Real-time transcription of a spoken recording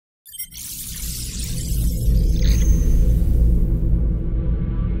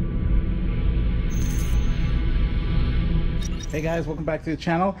Hey guys, welcome back to the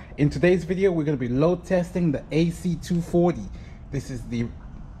channel. In today's video, we're going to be load testing the AC240. This is the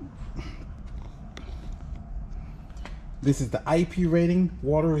IP rating,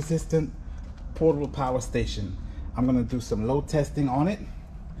 water resistant, portable power station. I'm going to do some load testing on it.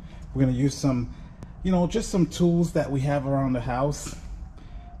 We're going to use some, just some tools that we have around the house.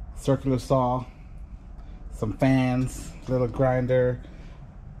 Circular saw, some fans, little grinder,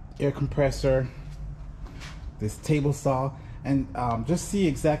 air compressor, this table saw, and just see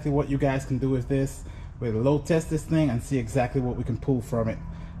exactly what you guys can do with this. We'll load test this thing and see exactly what we can pull from it.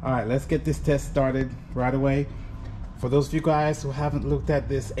 All right, let's get this test started right away. For those of you guys who haven't looked at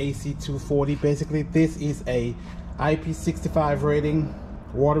this AC240, basically this is a IP65 rating,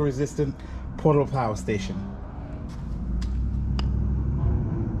 water resistant, portable power station.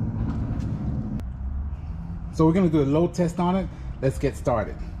 So we're going to do a load test on it. Let's get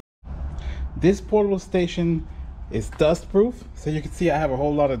started. This portable station is dust proof, so you can see I have a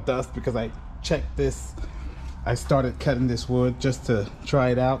whole lot of dust because I checked this. I started cutting this wood just to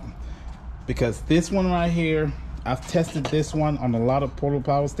try it out, because this one right here, I've tested this one on a lot of portable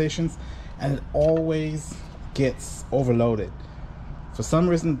power stations and it always gets overloaded. For some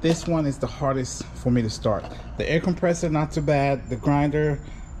reason this one is the hardest for me to start. The air compressor, not too bad. The grinder,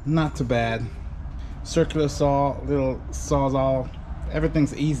 not too bad. Circular saw, little sawzall,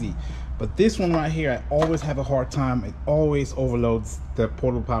 everything's easy. But this one right here, I always have a hard time. It always overloads the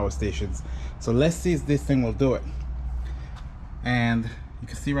portable power stations. So let's see if this thing will do it. And you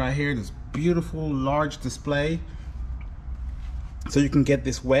can see right here this beautiful large display. So you can get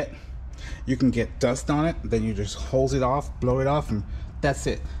this wet, you can get dust on it, then you just hose it off, blow it off, and that's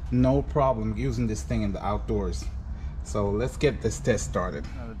it. No problem using this thing in the outdoors. So let's get this test started.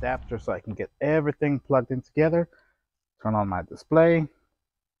 An adapter so I can get everything plugged in together. Turn on my display.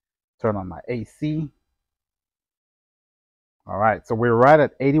 Turn on my AC. All right, so we're right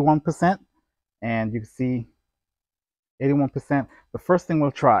at 81%, and you can see 81%. The first thing we'll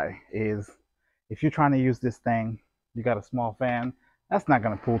try is, if you're trying to use this thing, you got a small fan, that's not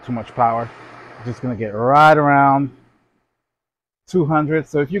going to pull too much power. It's just going to get right around 200.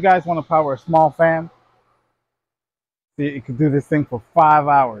 So if you guys want to power a small fan, see, you can do this thing for 5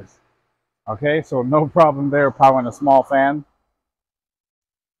 hours. Okay, so no problem there powering a small fan.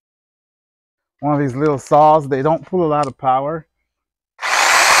 One of these little saws, they don't pull a lot of power.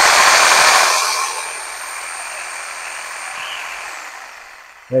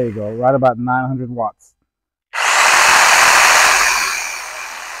 There you go, right about 900 watts.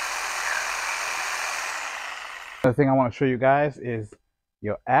 Another thing I want to show you guys is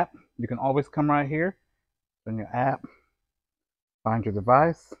your app. You can always come right here, in your app, find your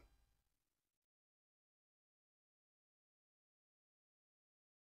device.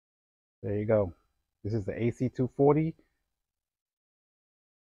 There you go. This is the AC240.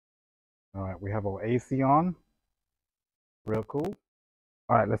 All right, we have our AC on. Real cool.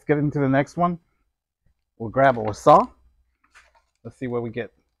 All right, let's get into the next one. We'll grab our saw. Let's see where we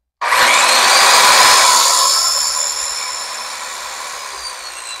get.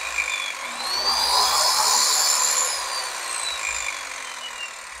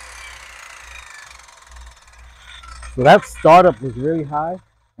 So that startup was really high.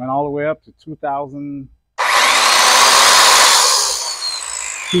 Went all the way up to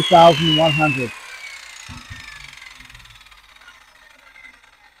 2,100.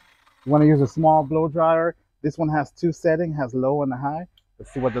 You want to use a small blow dryer. This one has two settings, has low and a high.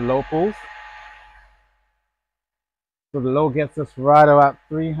 Let's see what the low pulls. So the low gets us right about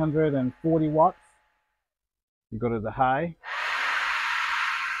 340 watts. You go to the high.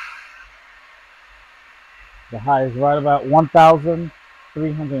 The high is right about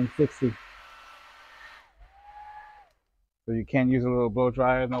 1,360. So you can use a little blow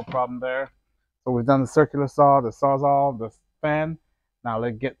dryer, no problem there. So we've done the circular saw, the sawzall, the fan. Now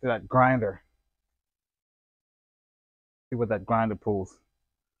let's get to that grinder. See what that grinder pulls.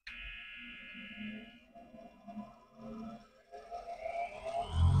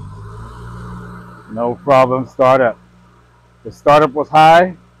 No problem, startup. The startup was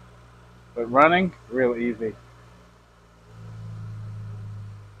high, but running, real easy.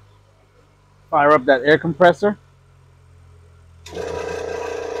 Fire up that air compressor.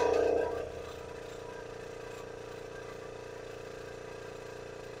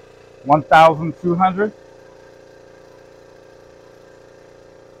 $1,200.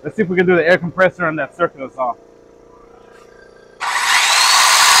 Let's see if we can do the air compressor on that circular saw.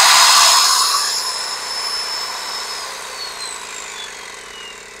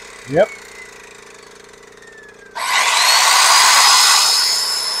 Yep.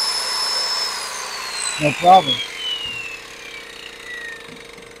 No problem.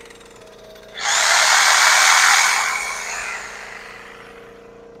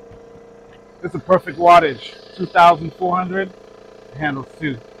 It's a perfect wattage, 2,400, handles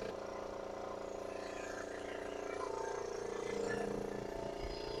too.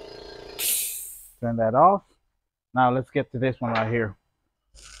 Turn that off. Now let's get to this one right here.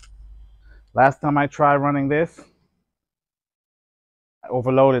 Last time I tried running this, I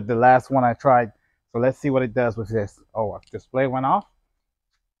overloaded the last one I tried. So let's see what it does with this. Oh, our display went off.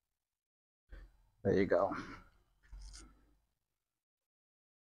 There you go.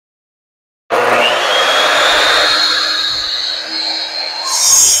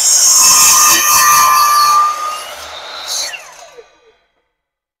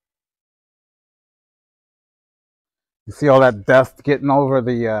 You see all that dust getting over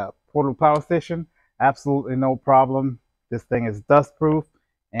the portable power station? Absolutely no problem. This thing is dust proof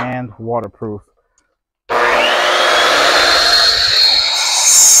and waterproof.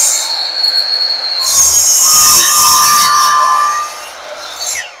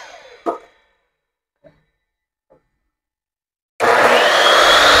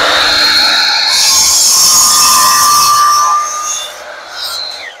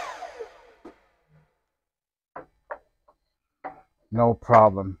 No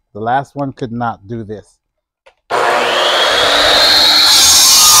problem. The last one could not do this.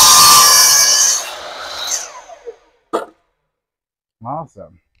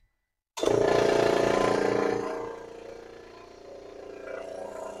 Awesome.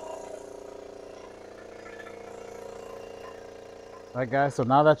 Alright guys, so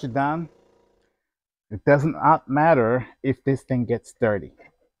now that you're done, it does not matter if this thing gets dirty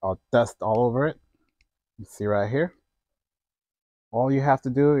or dust all over it. You see right here? All you have to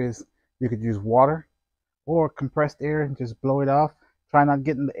do is, you could use water or compressed air and just blow it off. Try not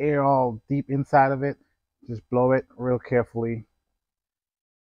getting the air all deep inside of it. Just blow it real carefully.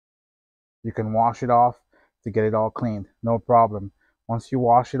 You can wash it off to get it all cleaned. No problem. Once you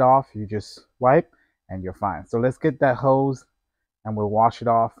wash it off, you just wipe and you're fine. So let's get that hose and we'll wash it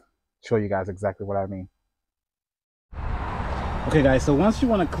off. Show you guys exactly what I mean. Okay guys, so once you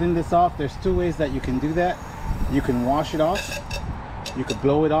want to clean this off, there's two ways that you can do that. You can wash it off, you could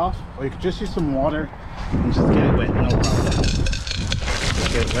blow it off, or you could just use some water and just get it wet, no problem.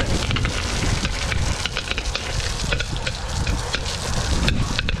 Just get it wet.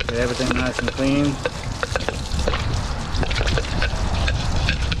 Get everything nice and clean.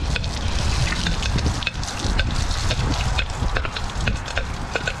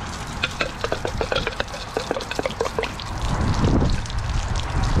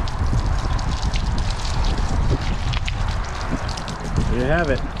 There you have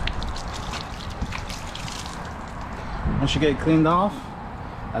it. Once you get it cleaned off,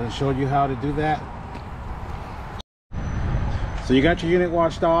 I just showed you how to do that. So you got your unit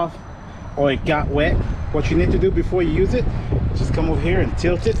washed off, or it got wet. What you need to do before you use it, just come over here and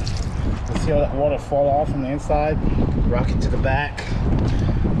tilt it. You'll see all that water fall off from the inside. Rock it to the back,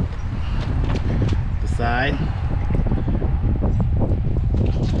 the side,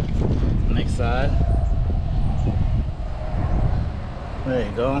 next side. There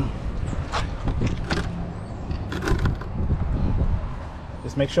you go.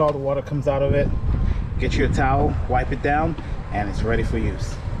 Just make sure all the water comes out of it. Get you a towel, wipe it down, and it's ready for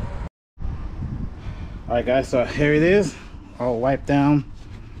use. Alright guys, so here it is, all wiped down.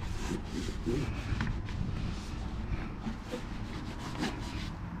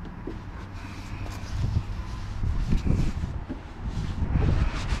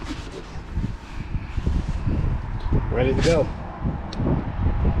 Ready to go.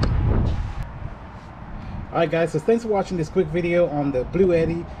 Alright guys, so thanks for watching this quick video on the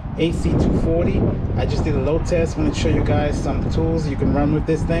Bluetti AC240. I just did a load test. I want to show you guys some tools you can run with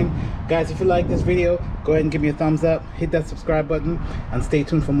this thing. Guys, if you like this video, go ahead and give me a thumbs up, hit that subscribe button, and stay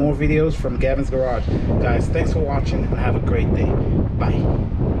tuned for more videos from Gavin's Garage. Guys, thanks for watching and have a great day.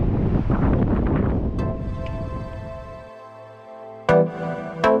 Bye.